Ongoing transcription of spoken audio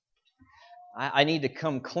I need to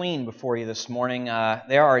come clean before you this morning.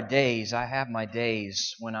 There are days, I have my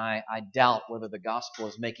days, when I doubt whether the gospel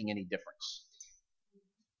is making any difference.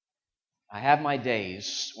 I have my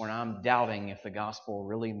days when I'm doubting if the gospel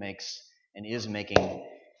really makes and is making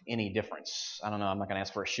any difference. I don't know, I'm not going to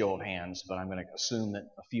ask for a show of hands, but I'm going to assume that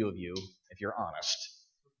a few of you, if you're honest,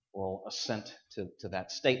 will assent to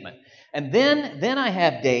that statement. And then I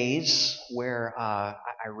have days where I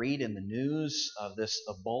read in the news of this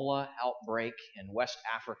Ebola outbreak in West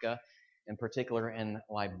Africa, in particular in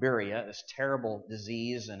Liberia, this terrible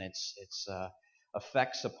disease and its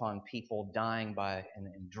effects upon people dying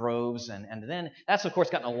in droves. And then that's, of course,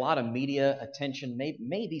 gotten a lot of media attention,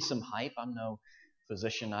 maybe some hype. I'm no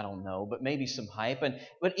physician, I don't know, but maybe some hype.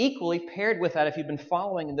 But equally paired with that, if you've been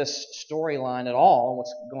following this storyline at all,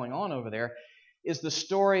 what's going on over there, is the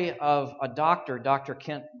story of a doctor, Dr.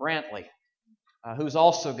 Kent Brantley, who's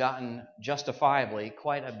also gotten, justifiably,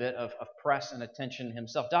 quite a bit of press and attention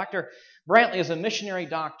himself. Dr. Brantley is a missionary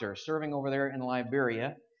doctor serving over there in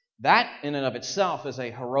Liberia. That, in and of itself, is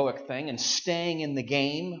a heroic thing, and staying in the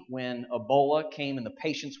game when Ebola came and the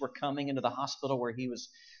patients were coming into the hospital where he was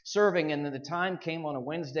serving, and then the time came on a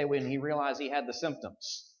Wednesday when he realized he had the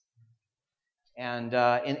symptoms. And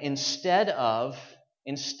instead of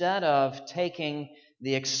taking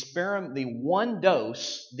the one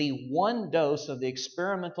dose of the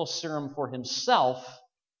experimental serum for himself,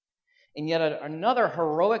 and yet another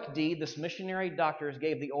heroic deed, this missionary doctor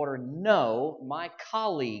gave the order, no, my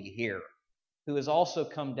colleague here, who has also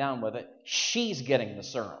come down with it, she's getting the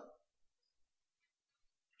serum.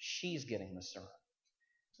 She's getting the serum.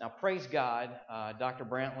 Now, praise God, Dr.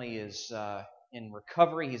 Brantley is in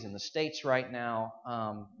recovery. He's in the States right now.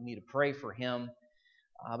 We need to pray for him.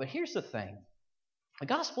 But here's the thing. The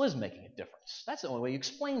gospel is making a difference. That's the only way you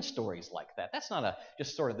explain stories like that. That's not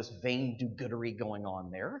just sort of this vain do-goodery going on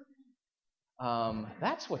there.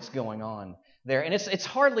 That's what's going on there. And it's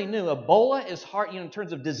hardly new. Ebola is hard, in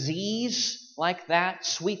terms of disease like that,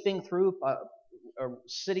 sweeping through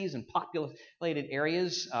cities and populated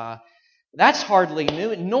areas. That's hardly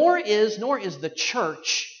new. Nor is the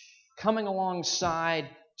church coming alongside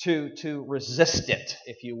to resist it,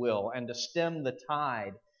 if you will, and to stem the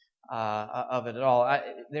tide of it at all.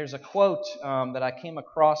 There's a quote that I came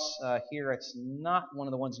across here. It's not one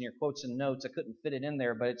of the ones in your quotes and notes. I couldn't fit it in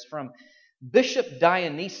there, but it's from Bishop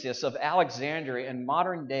Dionysius of Alexandria in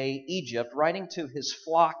modern-day Egypt, writing to his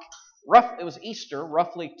flock. It was Easter,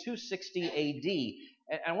 roughly 260 A.D.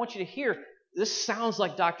 And I want you to hear, this sounds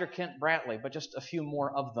like Dr. Kent Brantley, but just a few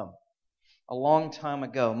more of them. A long time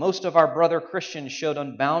ago, most of our brother Christians showed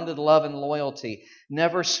unbounded love and loyalty,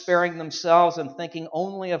 never sparing themselves and thinking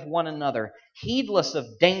only of one another. Heedless of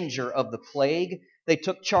danger of the plague, they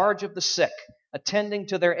took charge of the sick, attending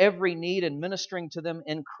to their every need and ministering to them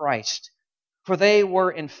in Christ. For they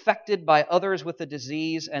were infected by others with the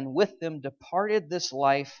disease, and with them departed this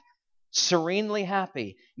life serenely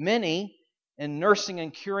happy. Many, in nursing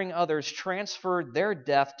and curing others, transferred their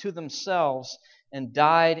death to themselves and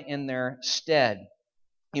died in their stead.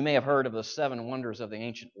 You may have heard of the 7 wonders of the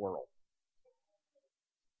ancient world.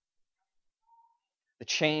 The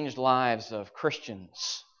changed lives of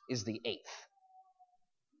Christians is the 8th.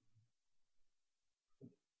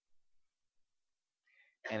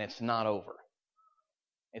 And it's not over.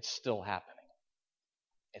 It's still happening.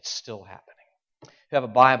 It's still happening. If you have a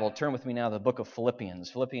Bible, turn with me now to the book of Philippians.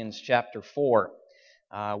 Philippians chapter 4.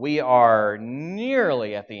 We are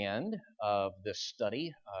nearly at the end of this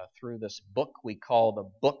study through this book we call the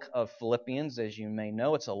Book of Philippians. As you may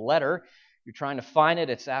know, it's a letter. You're trying to find it.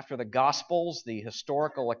 It's after the Gospels, the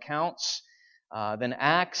historical accounts, then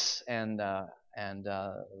Acts, and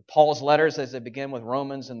Paul's letters as they begin with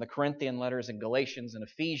Romans, and the Corinthian letters and Galatians and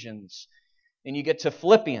Ephesians. And you get to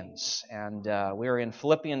Philippians, and we're in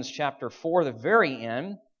Philippians chapter 4, the very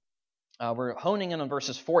end. We're honing in on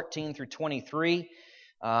verses 14 through 23.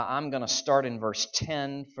 I'm going to start in verse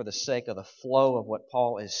 10 for the sake of the flow of what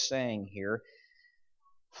Paul is saying here.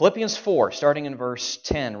 Philippians 4, starting in verse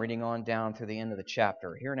 10, reading on down through the end of the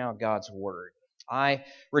chapter. Hear now God's word. I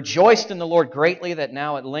rejoiced in the Lord greatly that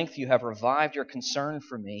now at length you have revived your concern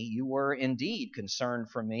for me. You were indeed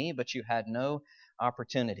concerned for me, but you had no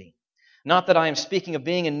opportunity. Not that I am speaking of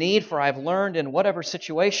being in need, for I have learned in whatever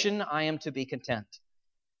situation I am to be content.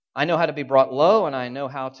 I know how to be brought low, and I know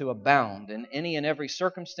how to abound. In any and every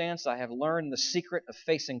circumstance I have learned the secret of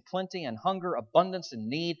facing plenty and hunger, abundance and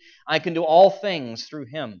need. I can do all things through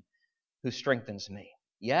Him who strengthens me.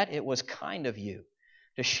 Yet it was kind of you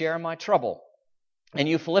to share my trouble. And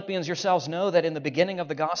you Philippians yourselves know that in the beginning of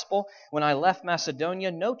the gospel, when I left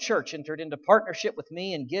Macedonia, no church entered into partnership with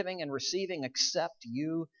me in giving and receiving except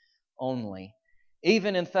you only.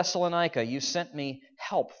 Even in Thessalonica, you sent me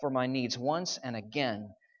help for my needs once and again.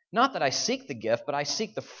 Not that I seek the gift, but I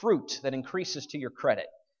seek the fruit that increases to your credit.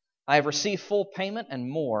 I have received full payment and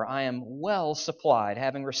more. I am well supplied,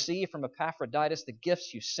 having received from Epaphroditus the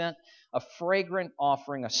gifts you sent, a fragrant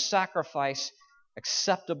offering, a sacrifice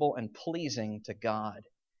acceptable and pleasing to God.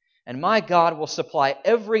 And my God will supply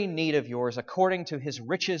every need of yours according to His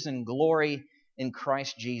riches and glory in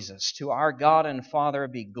Christ Jesus. To our God and Father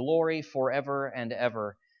be glory forever and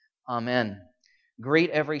ever. Amen.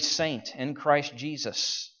 Greet every saint in Christ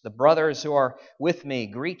Jesus. The brothers who are with me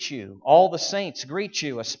greet you. All the saints greet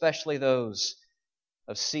you, especially those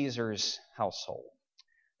of Caesar's household.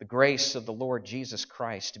 The grace of the Lord Jesus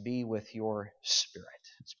Christ be with your spirit.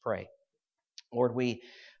 Let's pray. Lord, we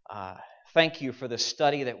thank you for the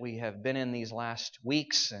study that we have been in these last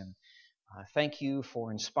weeks, and thank you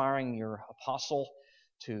for inspiring your apostle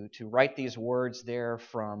to write these words there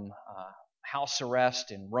from house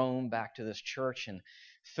arrest in Rome back to this church in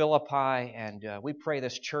Philippi. And we pray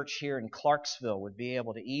this church here in Clarksville would be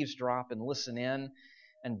able to eavesdrop and listen in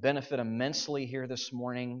and benefit immensely here this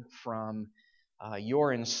morning from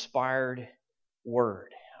your inspired word,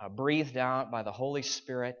 breathed out by the Holy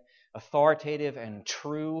Spirit, authoritative and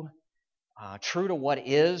true, true to what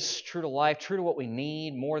is, true to life, true to what we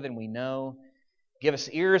need more than we know. Give us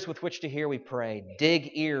ears with which to hear, we pray.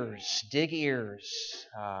 Dig ears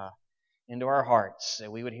into our hearts that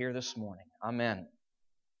we would hear this morning. Amen.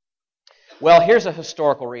 Well, here's a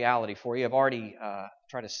historical reality for you. I've already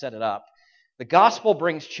tried to set it up. The gospel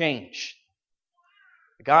brings change.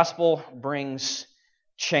 The gospel brings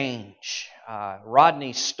change.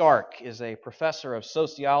 Rodney Stark is a professor of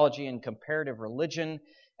sociology and comparative religion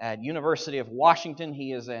at University of Washington.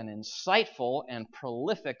 He is an insightful and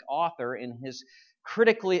prolific author. In his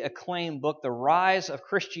critically acclaimed book, The Rise of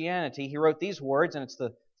Christianity, he wrote these words, and it's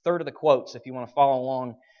the third of the quotes if you want to follow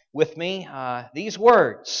along with me. These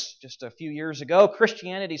words, just a few years ago,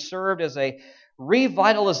 Christianity served as a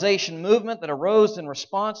revitalization movement that arose in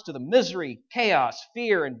response to the misery, chaos,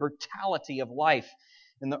 fear, and brutality of life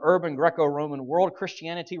in the urban Greco-Roman world.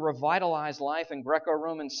 Christianity revitalized life in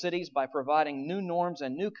Greco-Roman cities by providing new norms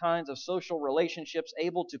and new kinds of social relationships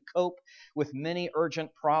able to cope with many urgent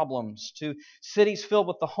problems. To cities filled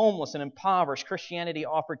with the homeless and impoverished, Christianity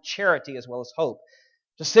offered charity as well as hope.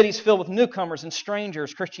 To cities filled with newcomers and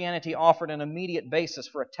strangers, Christianity offered an immediate basis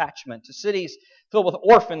for attachment. To cities filled with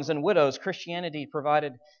orphans and widows, Christianity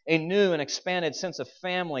provided a new and expanded sense of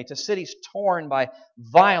family. To cities torn by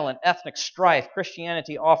violent ethnic strife,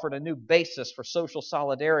 Christianity offered a new basis for social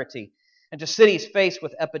solidarity. And to cities faced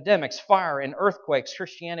with epidemics, fire, and earthquakes,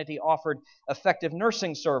 Christianity offered effective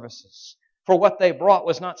nursing services. For what they brought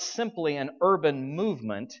was not simply an urban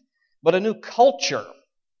movement, but a new culture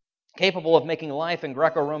capable of making life in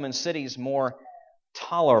Greco-Roman cities more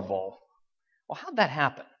tolerable. Well, how'd that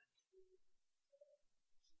happen?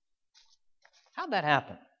 How'd that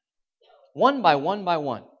happen? One by one by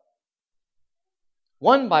one.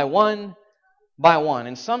 One by one by one,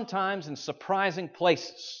 and sometimes in surprising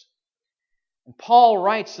places. And Paul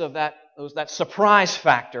writes of that surprise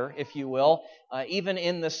factor, if you will, even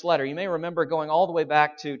in this letter. You may remember going all the way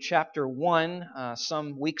back to chapter 1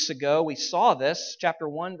 some weeks ago. We saw this, chapter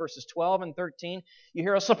 1, verses 12 and 13. You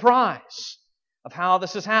hear a surprise of how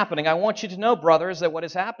this is happening. I want you to know, brothers, that what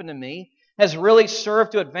has happened to me has really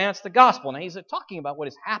served to advance the gospel. Now, he's talking about what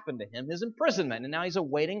has happened to him, his imprisonment, and now he's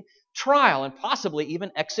awaiting trial and possibly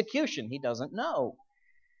even execution. He doesn't know.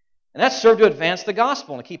 And that's served to advance the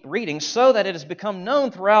gospel. And to keep reading, so that it has become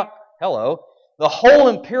known throughout, the whole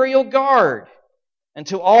imperial guard, and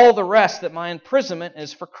to all the rest that my imprisonment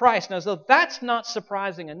is for Christ. Now, as though that's not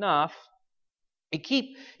surprising enough,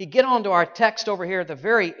 you get on to our text over here at the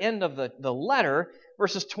very end of the letter,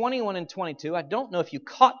 verses 21 and 22. I don't know if you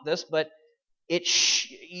caught this, but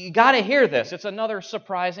you got to hear this. It's another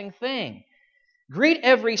surprising thing. Greet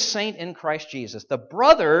every saint in Christ Jesus. The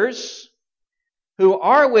brothers who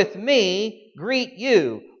are with me greet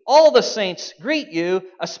you. All the saints greet you,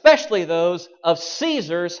 especially those of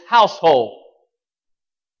Caesar's household.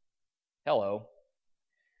 Hello.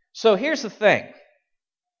 So here's the thing.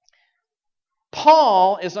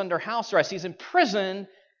 Paul is under house arrest. He's in prison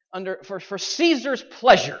for Caesar's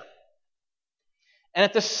pleasure. And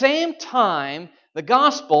at the same time, the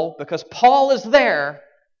gospel, because Paul is there,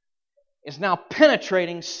 is now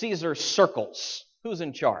penetrating Caesar's circles. Who's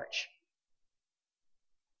in charge?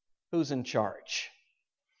 Who's in charge?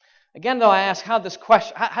 Again, though, I ask, how did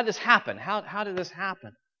this happen? How did this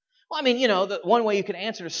happen? Well, I mean, the one way you can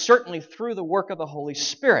answer is certainly through the work of the Holy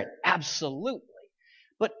Spirit. Absolutely.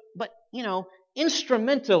 But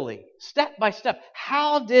instrumentally, step by step.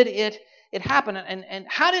 How did it happen? And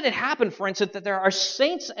how did it happen, for instance, that there are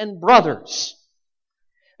saints and brothers?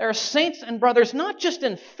 There are saints and brothers not just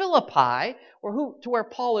in Philippi, to where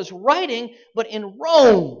Paul is writing, but in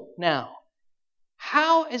Rome now.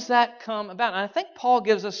 How has that come about? And I think Paul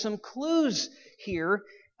gives us some clues here,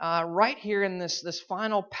 right here in this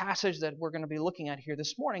final passage that we're going to be looking at here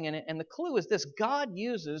this morning. And the clue is this: God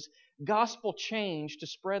uses gospel change to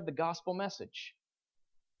spread the gospel message.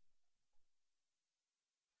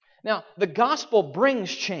 Now, the gospel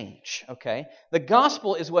brings change, okay? The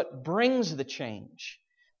gospel is what brings the change.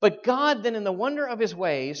 But God then, in the wonder of His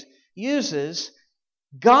ways, uses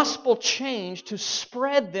gospel change to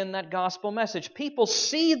spread then that gospel message. People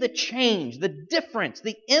see the change, the difference,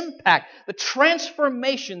 the impact, the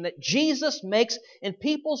transformation that Jesus makes in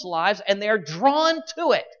people's lives, and they're drawn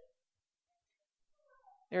to it.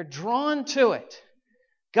 They're drawn to it.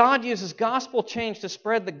 God uses gospel change to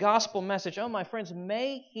spread the gospel message. Oh, my friends,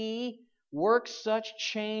 may He work such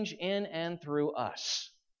change in and through us.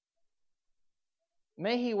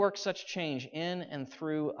 May He work such change in and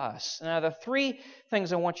through us. Now, the three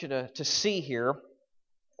things I want you to see here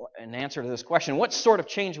in answer to this question: what sort of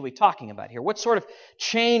change are we talking about here? What sort of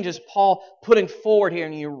change is Paul putting forward here?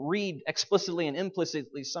 And you read explicitly and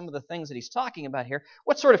implicitly some of the things that he's talking about here.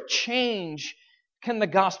 What sort of change can the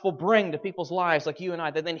gospel bring to people's lives like you and I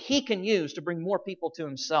that then He can use to bring more people to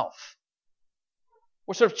Himself?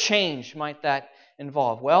 What sort of change might that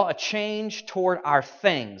involve? Well, a change toward our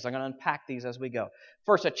things. I'm going to unpack these as we go.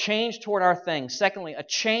 First, a change toward our things. Secondly, a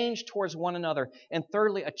change towards one another. And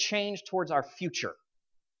thirdly, a change towards our future.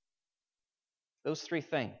 Those three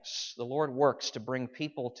things the Lord works to bring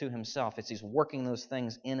people to Himself. It's He's working those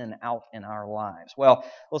things in and out in our lives. Well,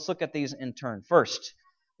 let's look at these in turn. First,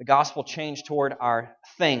 the gospel change toward our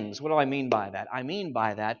things. What do I mean by that? I mean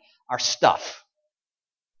by that our stuff.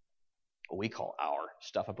 What we call our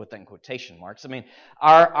stuff. I put that in quotation marks. I mean,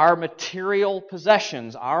 our material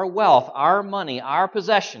possessions, our wealth, our money, our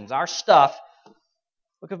possessions, our stuff.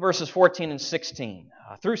 Look at verses 14 and 16,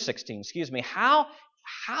 through 16, excuse me. How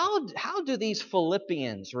do these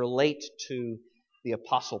Philippians relate to the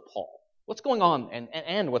Apostle Paul? What's going on,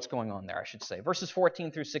 and what's going on there, I should say. Verses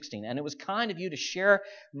 14 through 16. And it was kind of you to share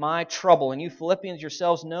my trouble. And you Philippians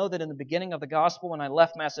yourselves know that in the beginning of the gospel, when I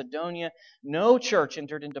left Macedonia, no church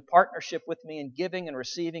entered into partnership with me in giving and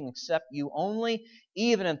receiving except you only.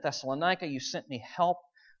 Even in Thessalonica, you sent me help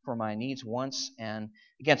for my needs once and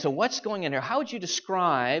again. So what's going on here? How would you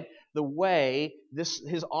describe the way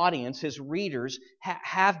his audience, his readers,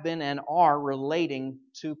 have been and are relating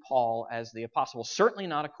to Paul as the apostle? Well, certainly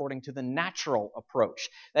not according to the natural approach.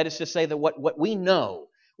 That is to say that what we know,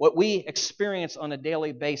 what we experience on a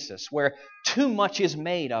daily basis, where too much is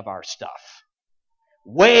made of our stuff.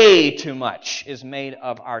 Way too much is made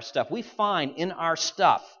of our stuff. We find in our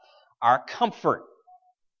stuff our comfort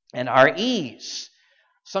and our ease.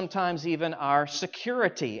 Sometimes even our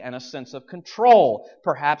security and a sense of control.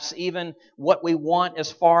 Perhaps even what we want as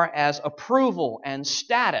far as approval and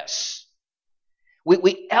status.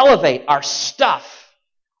 We elevate our stuff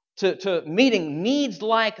to meeting needs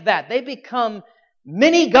like that. They become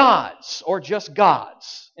many gods or just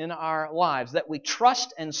gods in our lives that we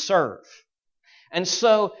trust and serve. And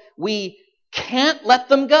so we can't let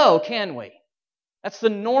them go, can we? That's the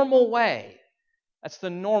normal way. That's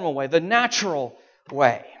the normal way, the natural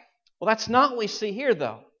way. Well, that's not what we see here,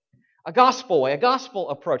 though. A gospel way, a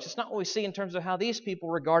gospel approach. It's not what we see in terms of how these people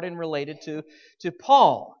regarded and related to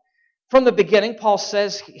Paul. From the beginning, Paul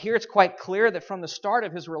says here it's quite clear that from the start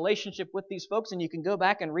of his relationship with these folks, and you can go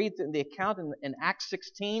back and read the account in Acts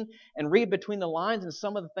 16 and read between the lines and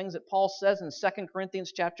some of the things that Paul says in 2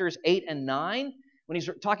 Corinthians chapters 8 and 9, when he's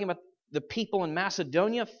talking about the people in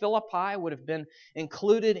Macedonia. Philippi would have been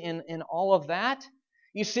included in all of that.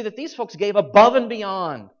 You see that these folks gave above and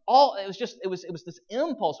beyond. It was this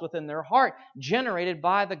impulse within their heart generated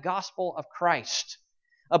by the gospel of Christ.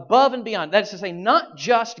 Above and beyond. That is to say, not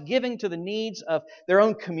just giving to the needs of their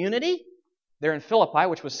own community, there in Philippi,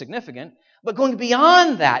 which was significant, but going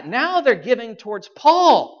beyond that. Now they're giving towards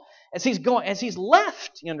Paul. As he's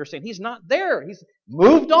left, you understand, he's not there. He's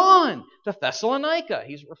moved on to Thessalonica.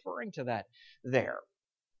 He's referring to that there.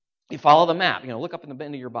 You follow the map. Look up in the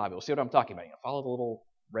end of your Bible. See what I'm talking about. Follow the little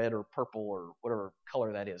red or purple or whatever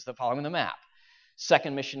color that is. Following the map.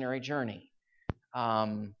 Second missionary journey.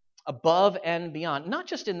 Above and beyond. Not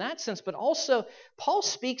just in that sense, but also Paul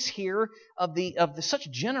speaks here of the such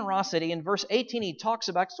generosity. In verse 18, he talks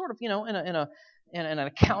about sort of, in in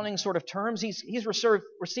accounting sort of terms, he's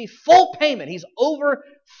received full payment. He's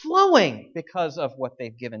overflowing because of what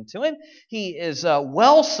they've given to him. He is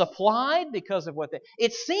well supplied because of what they...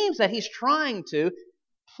 It seems that he's trying to...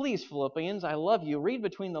 Please, Philippians, I love you. Read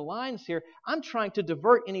between the lines here. I'm trying to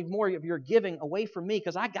divert any more of your giving away from me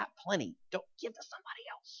because I got plenty. Don't give to somebody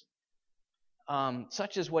else.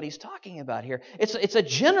 Such is what he's talking about here. It's a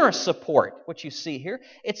generous support, what you see here.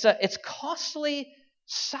 It's costly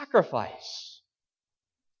sacrifice.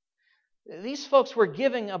 These folks were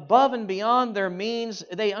giving above and beyond their means.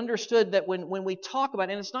 They understood that when we talk about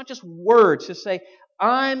it, and it's not just words to say,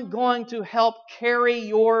 I'm going to help carry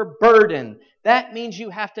your burden. That means you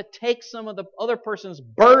have to take some of the other person's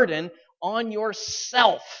burden on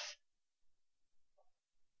yourself.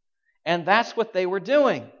 And that's what they were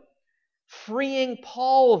doing. Freeing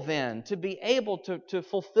Paul then to be able to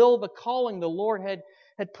fulfill the calling the Lord had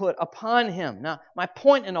put upon him. Now, my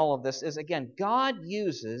point in all of this is, again, God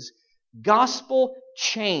uses gospel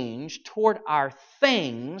change toward our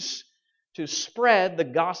things to spread the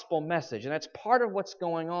gospel message. And that's part of what's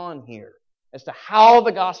going on here as to how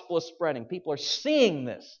the gospel is spreading. People are seeing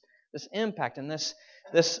this impact and this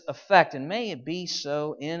effect, and may it be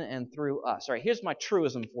so in and through us. All right, here's my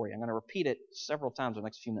truism for you. I'm going to repeat it several times in the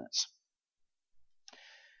next few minutes.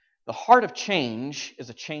 The heart of change is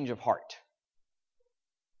a change of heart.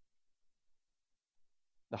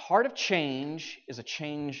 The heart of change is a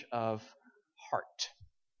change of heart.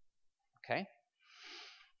 Okay?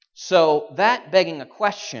 So that begging a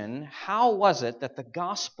question, how was it that the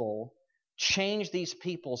gospel changed these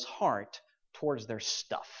people's heart towards their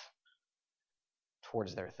stuff,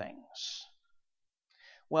 towards their things?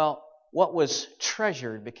 Well, what was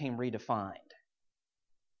treasured became redefined.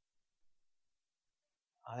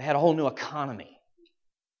 They had a whole new economy.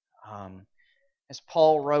 As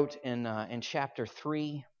Paul wrote in chapter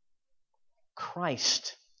 3,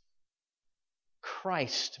 Christ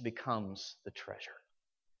becomes the treasure.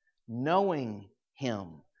 Knowing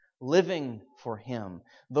Him, living for Him,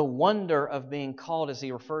 the wonder of being called, as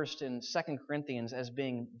he refers to in 2 Corinthians, as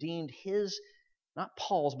being deemed his, not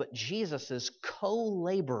Paul's, but Jesus'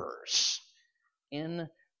 co-laborers in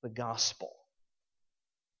the gospel.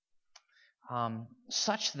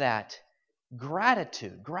 Such that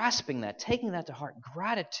gratitude, grasping that, taking that to heart,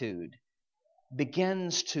 gratitude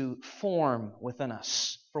begins to form within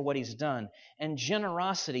us for what He's done, and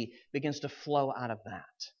generosity begins to flow out of that.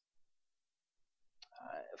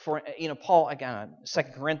 Paul, again, 2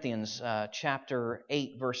 Corinthians chapter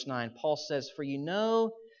 8, verse 9, Paul says, "For you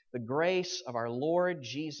know the grace of our Lord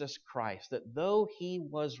Jesus Christ, that though He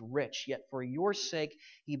was rich, yet for your sake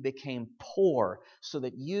He became poor, so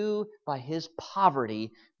that you, by His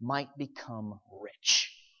poverty, might become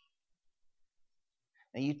rich."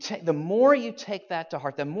 And the more you take that to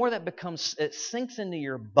heart, the more that it sinks into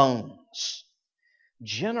your bones.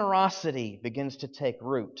 Generosity begins to take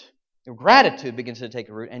root. Gratitude begins to take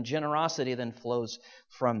root, and generosity then flows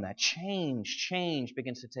from that. Change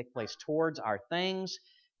begins to take place towards our things.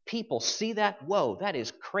 People see that, whoa, that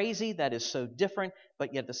is crazy, that is so different,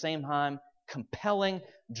 but yet at the same time, compelling,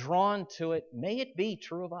 drawn to it. May it be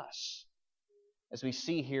true of us. As we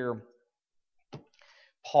see here,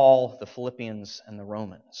 Paul, the Philippians, and the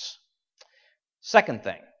Romans. Second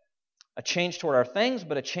thing, a change toward our things,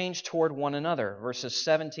 but a change toward one another. Verses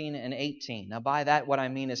 17 and 18. Now by that, what I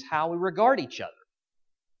mean is how we regard each other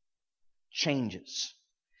changes.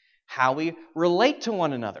 How we relate to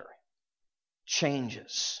one another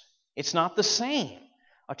changes. It's not the same.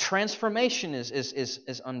 A transformation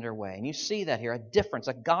is underway. And you see that here. A difference,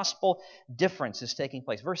 a gospel difference is taking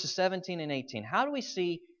place. Verses 17 and 18. How do we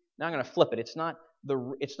see... Now I'm going to flip it. It's not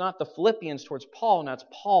the Philippians towards Paul. Now it's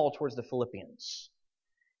Paul towards the Philippians.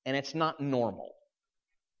 And it's not normal.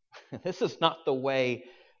 This is not the way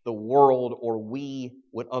the world or we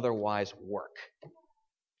would otherwise work.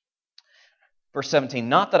 Verse 17,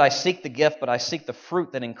 "Not that I seek the gift, but I seek the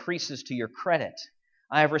fruit that increases to your credit.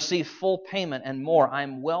 I have received full payment and more. I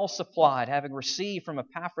am well supplied, having received from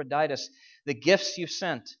Epaphroditus the gifts you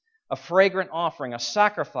sent, a fragrant offering, a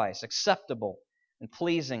sacrifice acceptable and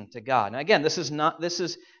pleasing to God." Now again, this is not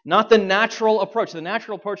the natural approach. The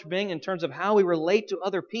natural approach being, in terms of how we relate to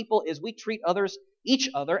other people, is we treat each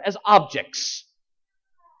other as objects.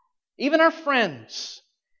 Even our friends,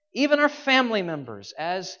 even our family members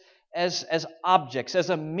as objects, as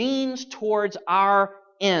a means towards our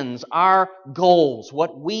ends, our goals,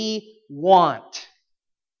 what we want.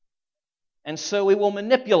 And so we will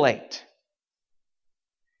manipulate,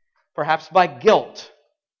 perhaps by guilt,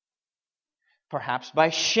 perhaps by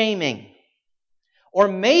shaming, Or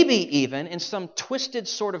maybe even in some twisted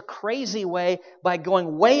sort of crazy way by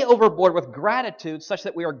going way overboard with gratitude such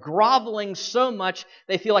that we are groveling so much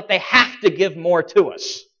they feel like they have to give more to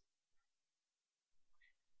us.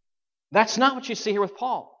 That's not what you see here with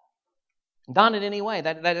Paul. Not in any way.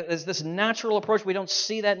 That is this natural approach. We don't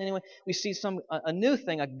see that in any way. We see a new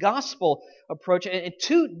thing, a gospel approach, in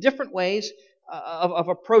two different ways of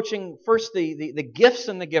approaching first the gifts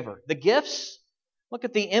and the giver. The gifts, look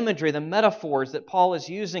at the imagery, the metaphors that Paul is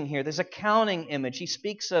using here. There's a counting image. He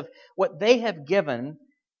speaks of what they have given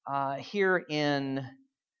here in,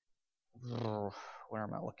 where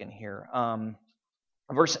am I looking here?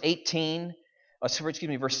 Verse 18.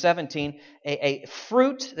 Verse 17, a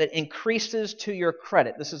fruit that increases to your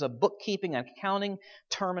credit. This is a bookkeeping and accounting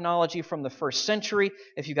terminology from the first century.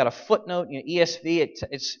 If you've got a footnote, ESV,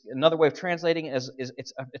 it's another way of translating it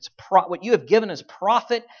what you have given as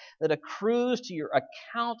profit that accrues to your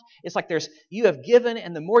account. It's like you have given,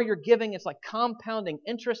 and the more you're giving, it's like compounding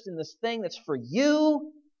interest in this thing that's for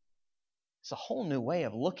you. It's a whole new way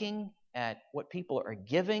of looking at what people are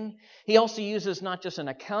giving. He also uses not just an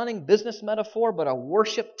accounting business metaphor, but a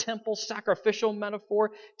worship temple sacrificial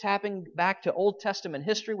metaphor, tapping back to Old Testament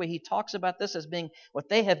history, where he talks about this as being what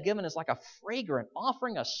they have given is like a fragrant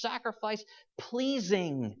offering, a sacrifice,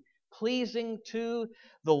 pleasing to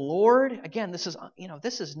the Lord. Again, this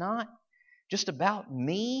is not just about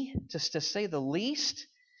me, just to say the least.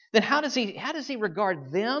 Then how does he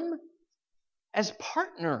regard them? As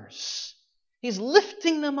partners. He's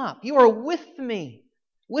lifting them up. You are with me,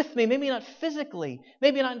 maybe not physically,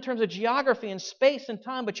 maybe not in terms of geography and space and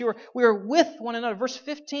time, but we are with one another. Verse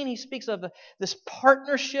 15, he speaks of this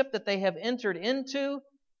partnership that they have entered into.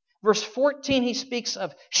 Verse 14, he speaks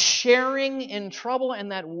of sharing in trouble,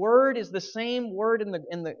 and that word is the same word in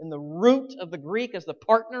the root of the Greek as the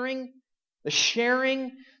partnering, the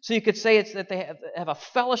sharing. So you could say it's that they have a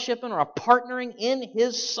fellowship or a partnering in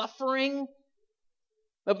his suffering.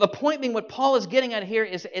 But the point being, what Paul is getting at here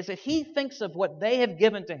is that he thinks of what they have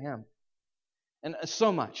given to him, and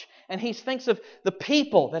so much. And he thinks of the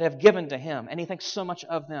people that have given to him, and he thinks so much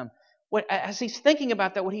of them. As he's thinking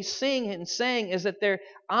about that, what he's seeing and saying is that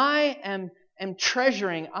I am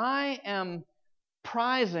treasuring, I am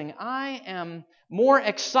prizing, I am more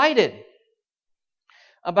excited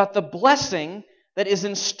about the blessing that is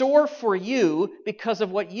in store for you because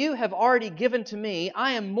of what you have already given to me.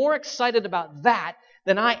 I am more excited about that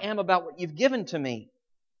than I am about what you've given to me.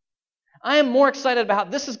 I am more excited about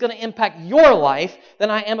how this is going to impact your life than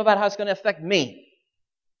I am about how it's going to affect me.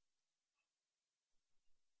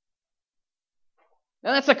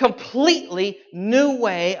 Now that's a completely new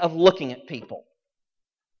way of looking at people.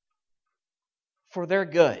 For their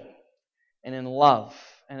good and in love.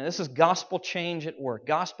 And this is gospel change at work.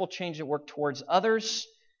 Gospel change at work towards others.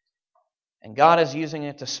 And God is using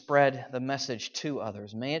it to spread the message to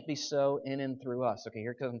others. May it be so in and through us. Okay,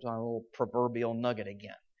 here comes our little proverbial nugget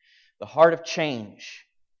again. The heart of change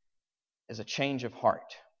is a change of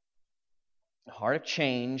heart. The heart of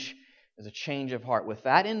change is a change of heart. With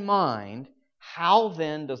that in mind, how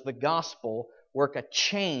then does the gospel work a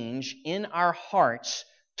change in our hearts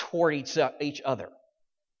toward each other?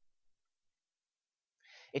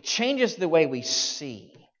 It changes the way we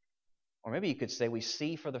see. Or maybe you could say we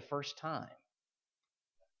see for the first time.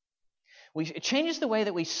 It changes the way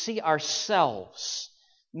that we see ourselves.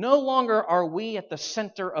 No longer are we at the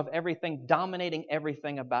center of everything, dominating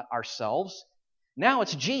everything about ourselves. Now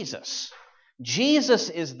it's Jesus.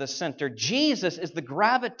 Jesus is the center. Jesus is the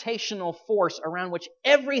gravitational force around which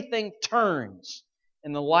everything turns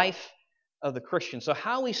in the life of the Christian. So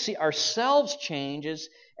how we see ourselves changes,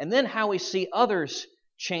 and then how we see others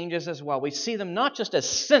changes as well. We see them not just as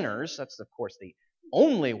sinners, that's of course the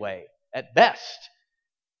only way at best.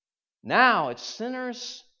 Now it's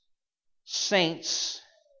sinners, saints,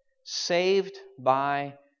 saved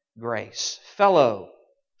by grace. Fellow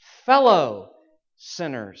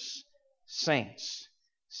sinners, saints,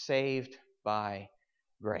 saved by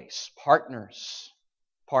grace.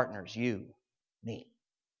 Partners, you, me,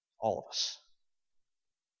 all of us.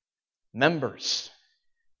 Members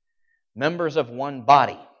of one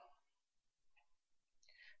body.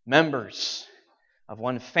 Members of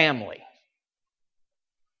one family.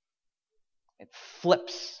 It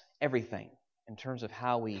flips everything in terms of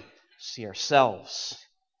how we see ourselves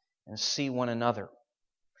and see one another.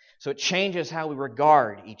 So it changes how we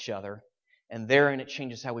regard each other, and therein it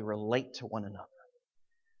changes how we relate to one another.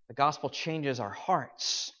 The gospel changes our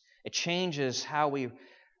hearts. It changes how we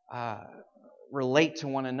relate to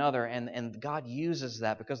one another, and God uses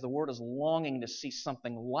that because the world is longing to see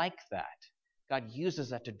something like that. God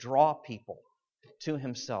uses that to draw people to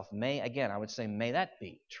himself. May that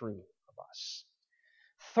be true of us.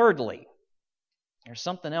 Thirdly, there's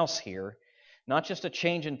something else here. Not just a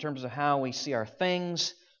change in terms of how we see our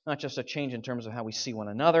things, not just a change in terms of how we see one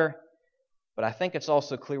another, but I think it's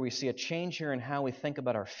also clear we see a change here in how we think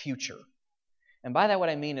about our future. And by that what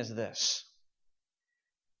I mean is this.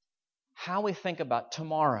 How we think about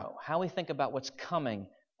tomorrow, how we think about what's coming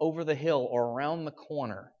over the hill or around the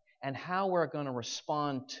corner, and how we're going to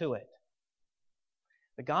respond to it.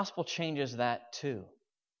 The gospel changes that too,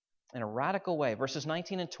 in a radical way. Verses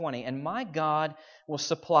 19 and 20, "And my God will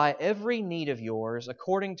supply every need of yours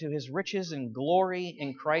according to His riches and glory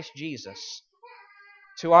in Christ Jesus.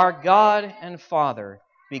 To our God and Father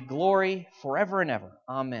be glory forever and ever.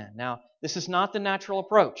 Amen." Now, this is not the natural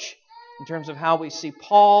approach in terms of how we see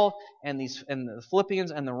Paul and the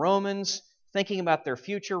Philippians and the Romans thinking about their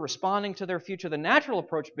future, responding to their future. The natural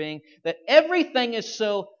approach being that everything is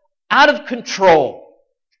so out of control.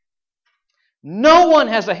 No one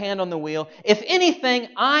has a hand on the wheel. If anything,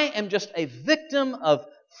 I am just a victim of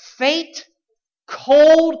fate,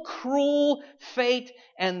 cold, cruel fate,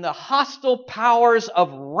 and the hostile powers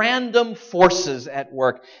of random forces at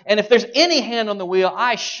work. And if there's any hand on the wheel,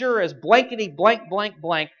 I sure as blankety blank blank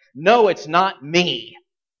blank know it's not me.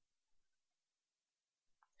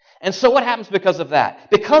 And so what happens because of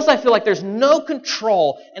that? Because I feel like there's no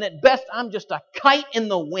control, and at best I'm just a kite in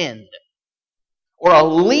the wind or a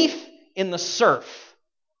leaf in the surf,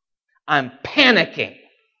 I'm panicking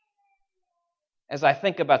as I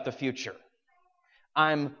think about the future.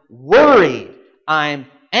 I'm worried, I'm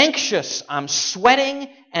anxious, I'm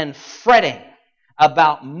sweating and fretting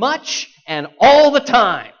about much and all the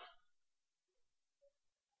time.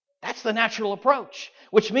 That's the natural approach,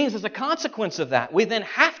 which means as a consequence of that, we then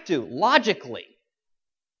have to, logically,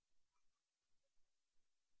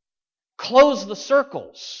 close the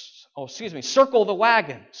circles. Circle the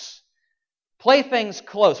wagons. Play things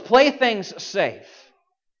close. Play things safe.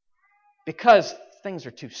 Because things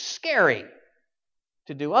are too scary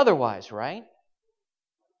to do otherwise, right?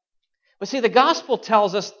 But see, the gospel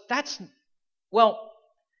tells us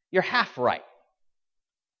you're half right.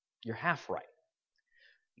 You're half right.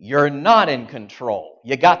 You're not in control.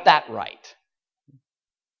 You got that right.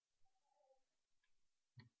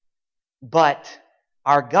 But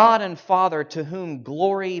our God and Father, to whom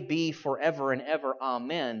glory be forever and ever,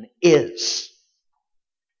 amen, is.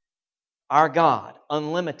 Our God,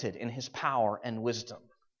 unlimited in His power and wisdom.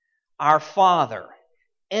 Our Father,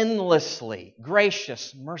 endlessly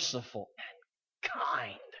gracious, merciful, and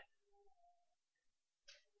kind.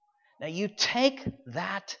 Now you take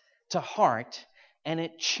that to heart, and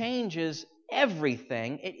it changes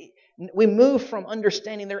everything. We move from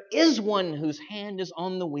understanding there is one whose hand is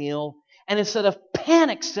on the wheel, and instead of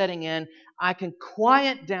panic setting in, I can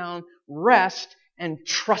quiet down, rest, and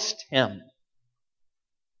trust Him.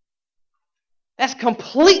 That's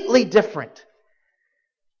completely different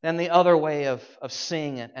than the other way of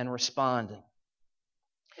seeing it and responding.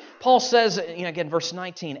 Paul says, again, verse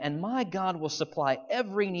 19, "And my God will supply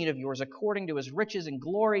every need of yours according to His riches and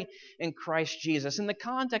glory in Christ Jesus." In the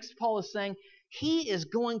context, Paul is saying He is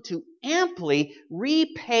going to amply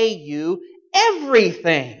repay you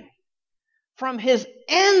everything from His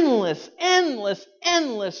endless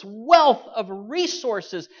wealth of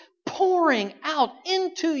resources pouring out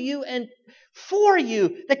into you and for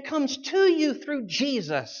you that comes to you through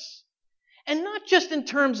Jesus. And not just in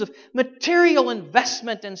terms of material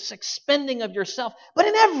investment and expending of yourself, but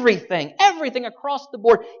in everything across the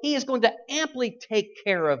board. He is going to amply take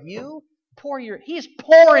care of you. He is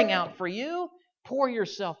pouring out for you. Pour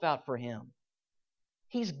yourself out for Him.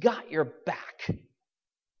 He's got your back.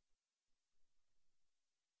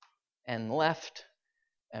 And left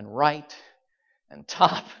and right and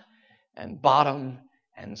top and bottom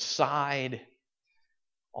and side,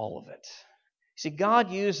 all of it. See,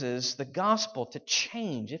 God uses the gospel to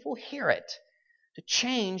change, if we'll hear it, to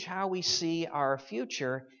change how we see our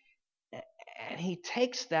future. And He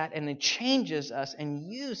takes that and He changes us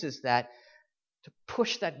and uses that to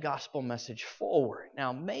push that gospel message forward.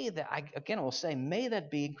 Now, may that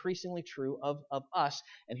be increasingly true of us.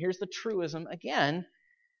 And here's the truism again.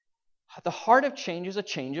 The heart of change is a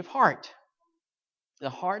change of heart. The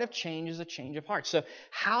heart of change is a change of heart. So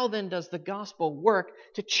how then does the gospel work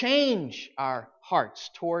to change our hearts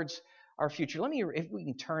towards our future? If we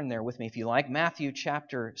can turn there with me if you like. Matthew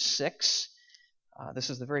chapter 6. This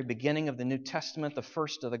is the very beginning of the New Testament, the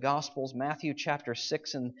first of the Gospels. Matthew chapter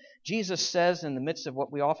 6. And Jesus says in the midst of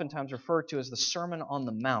what we oftentimes refer to as the Sermon on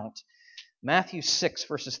the Mount, Matthew 6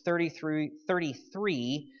 verses 33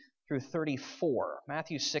 through 34.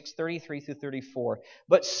 Matthew 6, 33 through 34.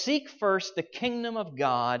 But seek first the kingdom of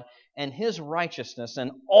God and His righteousness,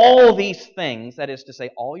 and all these things, that is to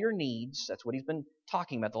say, all your needs, that's what he's been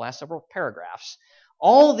talking about the last several paragraphs,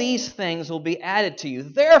 all these things will be added to you.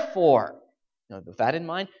 Therefore, with that in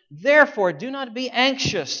mind, therefore do not be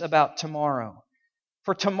anxious about tomorrow,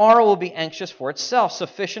 for tomorrow will be anxious for itself.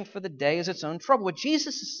 Sufficient for the day is its own trouble. What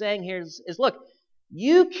Jesus is saying here is look,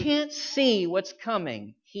 you can't see what's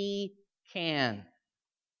coming. He can.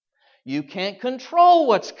 You can't control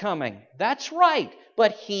what's coming. That's right.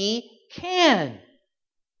 But He can.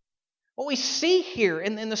 What we see here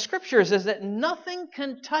in the Scriptures is that nothing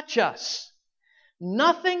can touch us.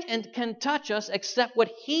 Nothing can touch us except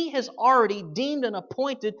what He has already deemed and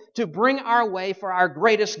appointed to bring our way for our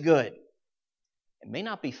greatest good. It may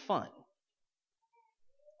not be fun.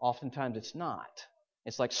 Oftentimes it's not.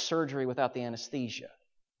 It's like surgery without the anesthesia.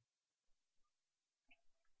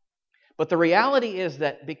 But the reality is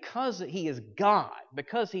that because He is God,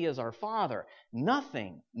 because He is our Father,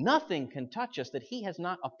 nothing can touch us that He has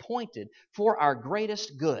not appointed for our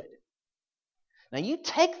greatest good. Now you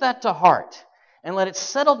take that to heart and let it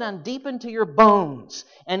settle down deep into your bones,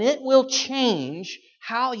 and it will change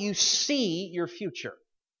how you see your future.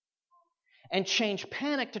 And change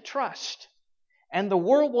panic to trust. And the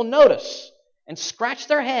world will notice and scratch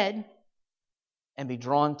their head and be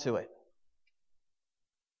drawn to it.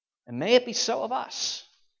 And may it be so of us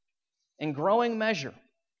in growing measure.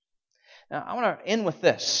 Now, I want to end with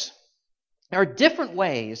this. There are different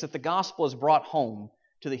ways that the gospel is brought home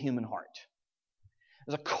to the human heart.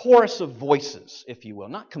 There's a chorus of voices, if you will,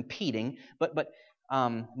 not competing, but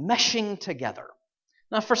meshing together.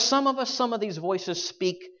 Now, for some of us, some of these voices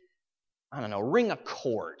speak, ring a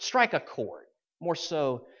chord, strike a chord, more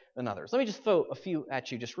so than others. Let me just throw a few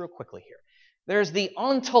at you just real quickly here. There's the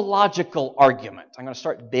ontological argument. I'm going to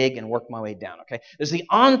start big and work my way down, okay? There's the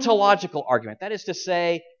ontological argument. That is to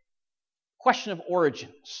say, question of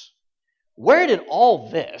origins. Where did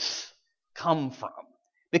all this come from?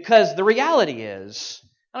 Because the reality is,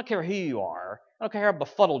 I don't care who you are, I don't care how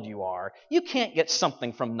befuddled you are, you can't get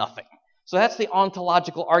something from nothing. So that's the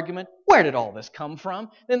ontological argument. Where did all this come from?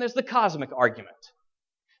 Then there's the cosmic argument.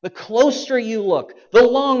 The closer you look, the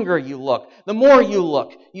longer you look, the more you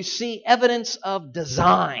look, you see evidence of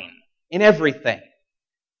design in everything.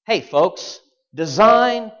 Hey, folks,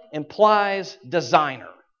 design implies designer.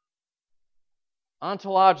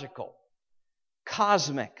 Ontological,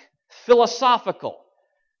 cosmic, philosophical.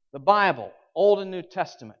 The Bible, Old and New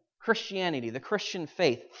Testament, Christianity, the Christian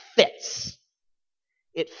faith fits.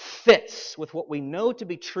 It fits with what we know to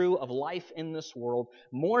be true of life in this world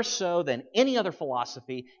more so than any other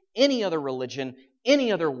philosophy, any other religion,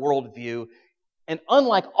 any other worldview. And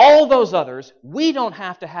unlike all those others, we don't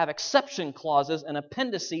have to have exception clauses and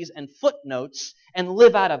appendices and footnotes and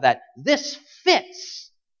live out of that. This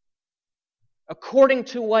fits according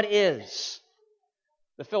to what is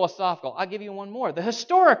the philosophical. I'll give you one more. The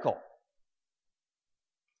historical.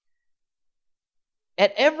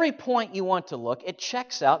 At every point you want to look, it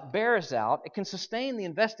checks out, bears out, it can sustain the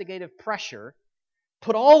investigative pressure,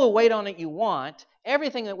 put all the weight on it you want,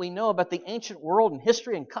 everything that we know about the ancient world and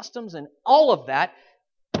history and customs and all of that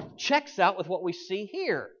checks out with what we see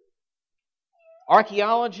here.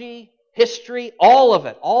 Archaeology, history, all of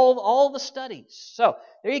it, all the studies. So,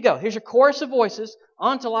 there you go. Here's your chorus of voices: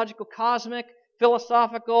 ontological, cosmic,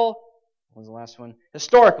 philosophical, what was the last one?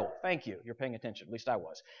 Historical. Thank you. You're paying attention. At least I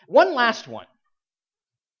was. One last one.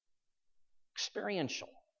 Experiential.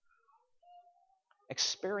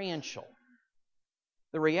 Experiential.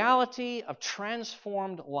 The reality of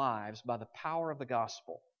transformed lives by the power of the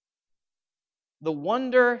gospel. The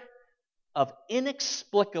wonder of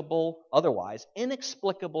otherwise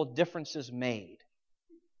inexplicable differences made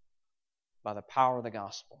by the power of the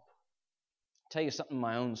gospel. I'll tell you something in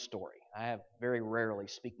my own story. I have very rarely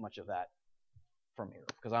speak much of that from here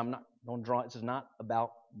because this is not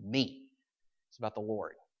about me. It's about the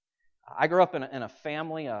Lord. I grew up in a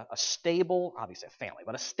family, a stable, obviously a family,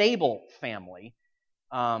 but a stable family,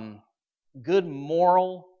 good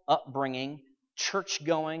moral upbringing, church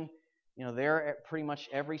going, there pretty much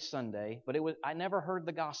every Sunday. But I never heard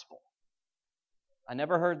the gospel. I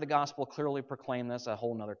never heard the gospel clearly proclaimed. That's a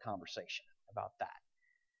whole other conversation about that.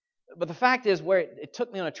 But the fact is, where it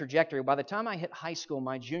took me on a trajectory, by the time I hit high school,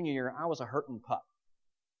 my junior year, I was a hurting pup.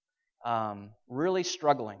 Really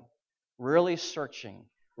struggling, really searching,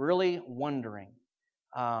 really wondering.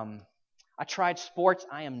 I tried sports.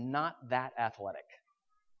 I am not that athletic.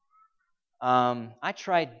 I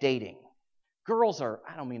tried dating. Girls are,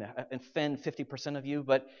 I don't mean to offend 50% of you,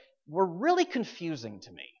 but were really confusing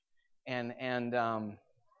to me. And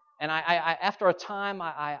And after a time,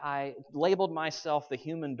 I labeled myself the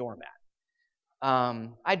human doormat.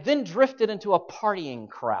 I then drifted into a partying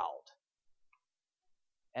crowd.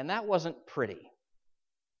 And that wasn't pretty.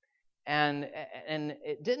 And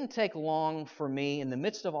it didn't take long for me, in the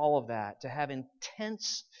midst of all of that, to have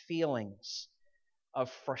intense feelings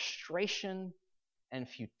of frustration and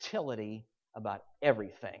futility about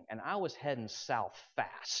everything. And I was heading south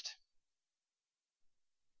fast.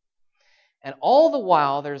 And all the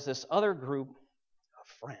while, there's this other group of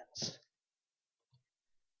friends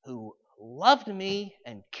who loved me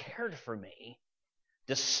and cared for me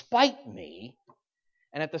despite me.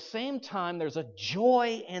 And at the same time, there's a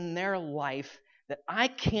joy in their life that I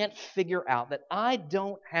can't figure out, that I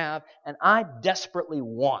don't have, and I desperately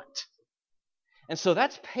want. And so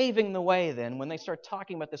that's paving the way then when they start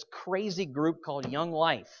talking about this crazy group called Young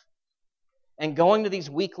Life and going to these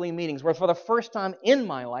weekly meetings where for the first time in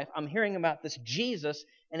my life, I'm hearing about this Jesus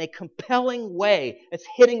in a compelling way. It's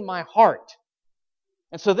hitting my heart.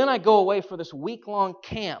 And so then I go away for this week-long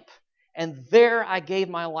camp, and there I gave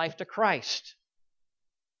my life to Christ.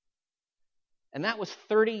 And that was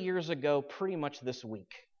 30 years ago, pretty much this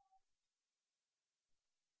week.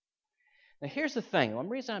 Now here's the thing. One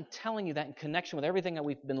reason I'm telling you that in connection with everything that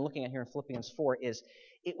we've been looking at here in Philippians 4 is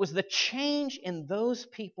it was the change in those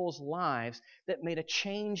people's lives that made a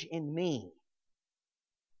change in me.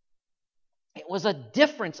 It was a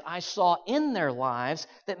difference I saw in their lives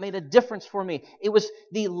that made a difference for me. It was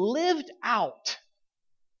the lived out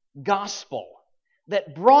gospel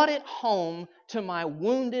that brought it home to my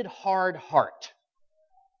wounded, hard heart.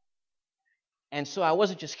 And so I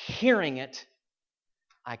wasn't just hearing it,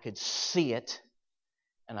 I could see it,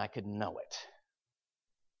 and I could know it.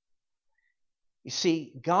 You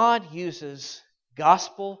see, God uses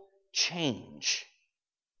gospel change.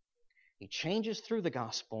 He changes through the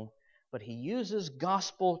gospel, but He uses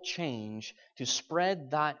gospel change to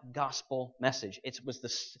spread that gospel message. It's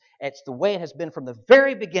the way it has been from the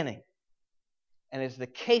very beginning. And it's the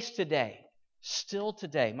case today, still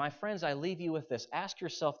today. My friends, I leave you with this. Ask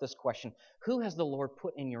yourself this question. Who has the Lord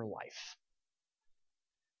put in your life?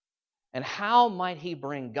 And how might He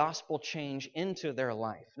bring gospel change into their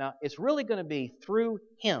life? Now, it's really going to be through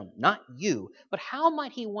Him, not you. But how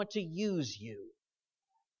might He want to use you?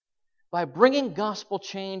 By bringing gospel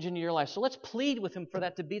change into your life. So let's plead with Him for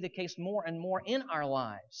that to be the case more and more in our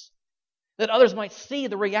lives. That others might see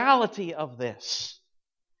the reality of this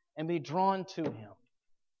and be drawn to Him.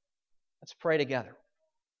 Let's pray together.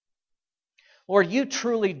 Lord, You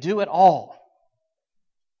truly do it all.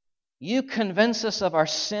 You convince us of our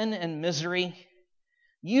sin and misery.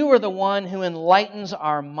 You are the one who enlightens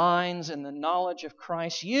our minds in the knowledge of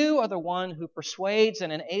Christ. You are the one who persuades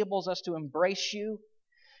and enables us to embrace You.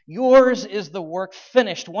 Yours is the work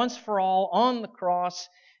finished once for all on the cross,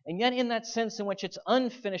 and yet in that sense in which it's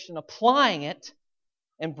unfinished, and applying it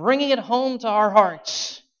and bringing it home to our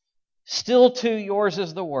hearts, still too Yours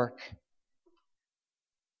is the work.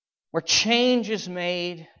 Where change is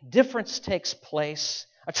made, difference takes place,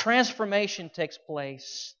 a transformation takes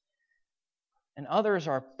place, and others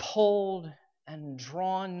are pulled and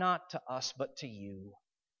drawn not to us but to You.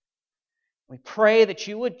 We pray that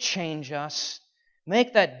You would change us,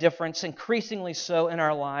 make that difference increasingly so in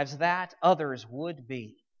our lives, that others would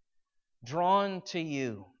be drawn to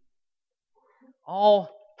You. All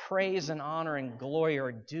praise and honor and glory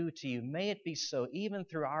are due to You. May it be so even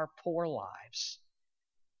through our poor lives,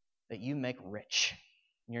 that You make rich.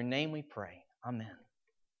 In Your name we pray. Amen.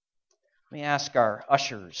 Let me ask our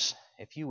ushers if you